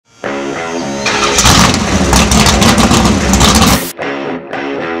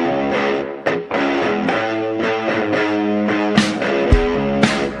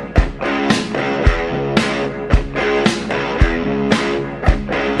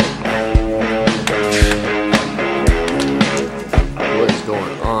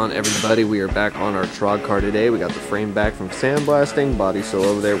everybody, we are back on our TROG car today. We got the frame back from sandblasting, body still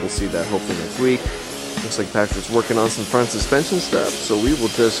over there. We'll see that hopefully next week. Looks like Patrick's working on some front suspension stuff, so we will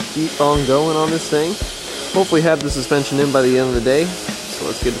just keep on going on this thing. Hopefully have the suspension in by the end of the day, so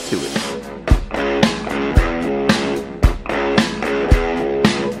let's get to it.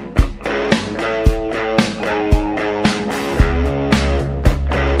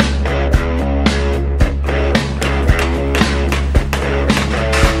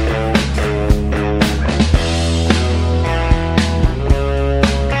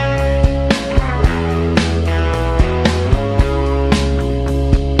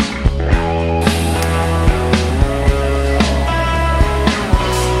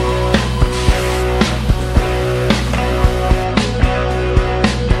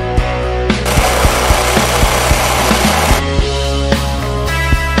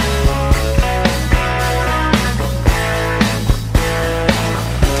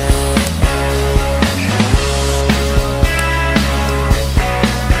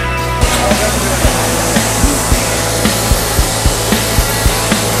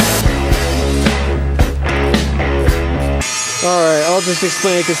 Alright, I'll just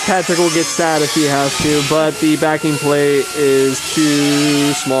explain it because Patrick will get sad if he has to, but the backing plate is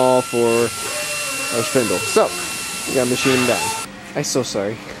too small for our spindle. So, we gotta machine him down. I'm so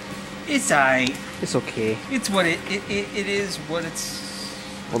sorry. It's alright. It's okay. It's what it is what it's...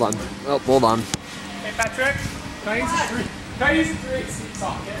 Hold on. Oh, hold on. Hey Patrick, can I use the 3AC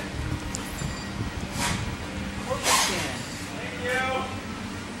socket? Thank you.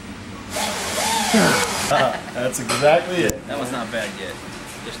 That's exactly it. That was not bad yet.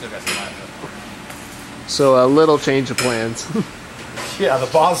 Just still got some light. So a little change of plans. Yeah, the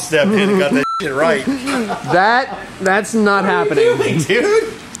boss stepped in and got that shit right. That's not happening. What are you doing,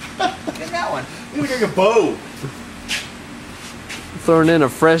 dude? Get that one. You look like a bow. Throwing in a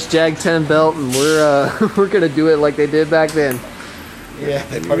fresh Jag 10 belt, and we're gonna do it like they did back then. Yeah,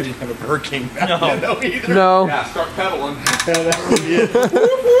 they probably didn't have a Hurricane back then, though, either. No. Yeah, start pedaling. Yeah, that would be it.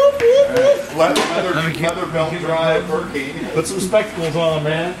 Leather belt drive Hurricane. Put some spectacles on,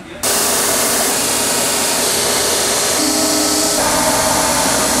 man.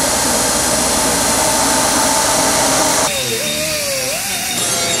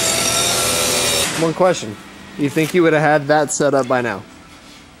 One question. You think you would have had that set up by now?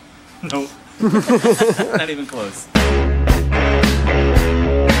 Nope. Not even close.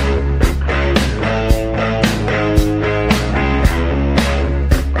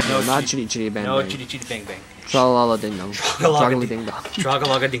 Not chitty chitty bang No bang. chitty chitty bang bang. Tra-la-la ding dong. Tra-la-la ding dong.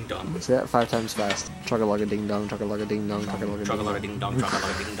 Trog-a-log-a ding dong. Say that 5 times fast. Tra-la-la ding dong. Tra-la-la ding dong. Tra-la-la Trog-a-log-a ding dong.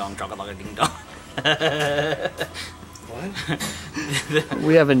 Trog-a-log-a ding dong. Trog-a-log-a ding dong. What?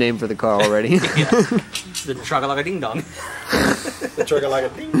 We have a name for the car already. The trog-a-log-a ding dong. The trigger like a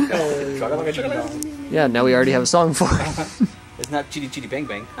ding dong. Trigger ding dong. Yeah, now we already have a song for it. It's not chitty chitty bang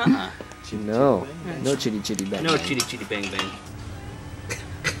bang. No. No chitty chitty bang No bang. chitty chitty bang bang.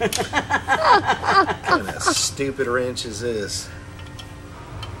 What kind of stupid wrench is this?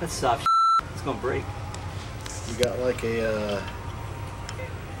 That's soft. It's gonna break. You got like a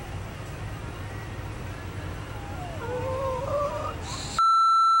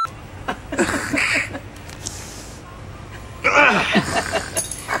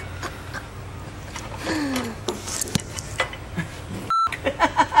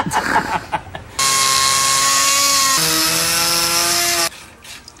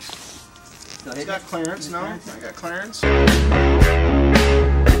You got clearance, no? I got clearance.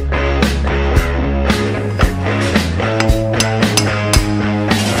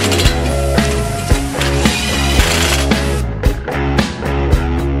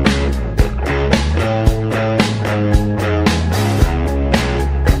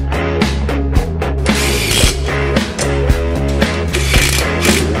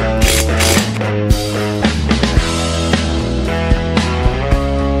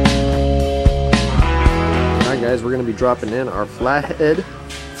 Guys, we're going to be dropping in our flathead.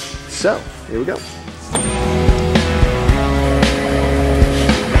 So, here we go. You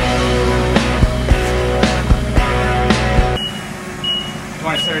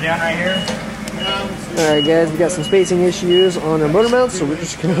want to set her down right here? Alright guys, we got some spacing issues on our motor mount, so we're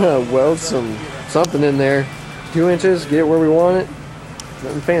just going to weld something in there. 2 inches, get it where we want it.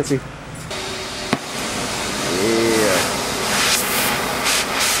 Nothing fancy. Yeah.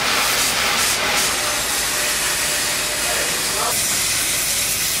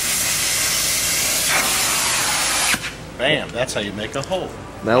 Bam, that's how you make a hole.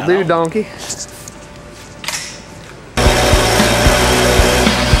 That'll do, donkey.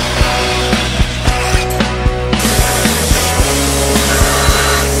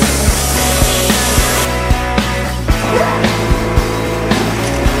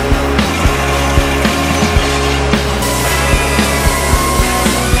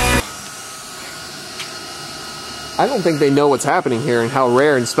 I don't think they know what's happening here and how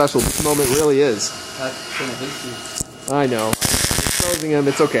rare and special this moment really is. That's gonna hate you. I know. Exposing him,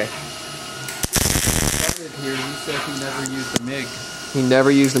 it's okay. Started here, he said he never used a MIG. He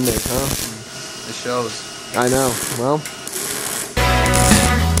never used a MIG, huh? It shows. I know. Well.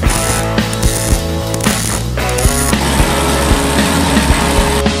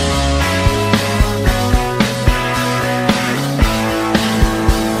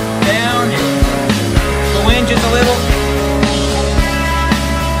 Down. Go in just a little.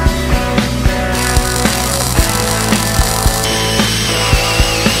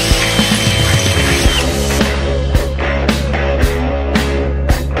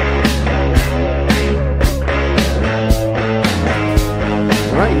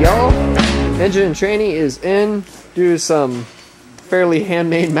 Y'all, engine and tranny is in due to some fairly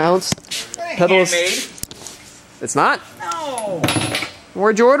handmade mounts. Pedals. Handmade? It's not? No.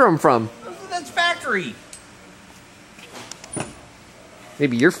 Where'd you order them from? That's factory.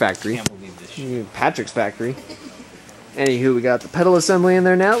 Maybe your factory. Can't believe this shit. Patrick's factory. Anywho, we got the pedal assembly in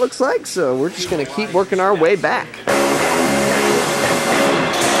there now, it looks like, so we're just gonna keep working our way back.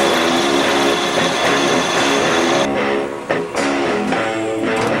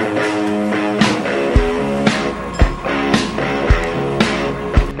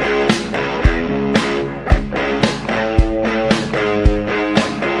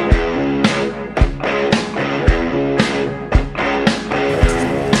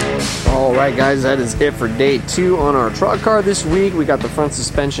 Alright guys, that is it for day 2 on our TROG car this week. We got the front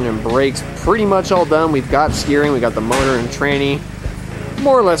suspension and brakes pretty much all done. We've got steering, we got the motor and tranny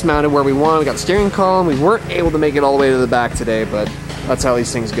more or less mounted where we want. We got the steering column. We weren't able to make it all the way to the back today, but that's how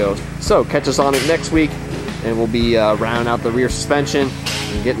these things go. So catch us on it next week and we'll be rounding out the rear suspension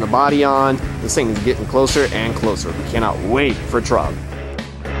and getting the body on. This thing is getting closer and closer. We cannot wait for TROG.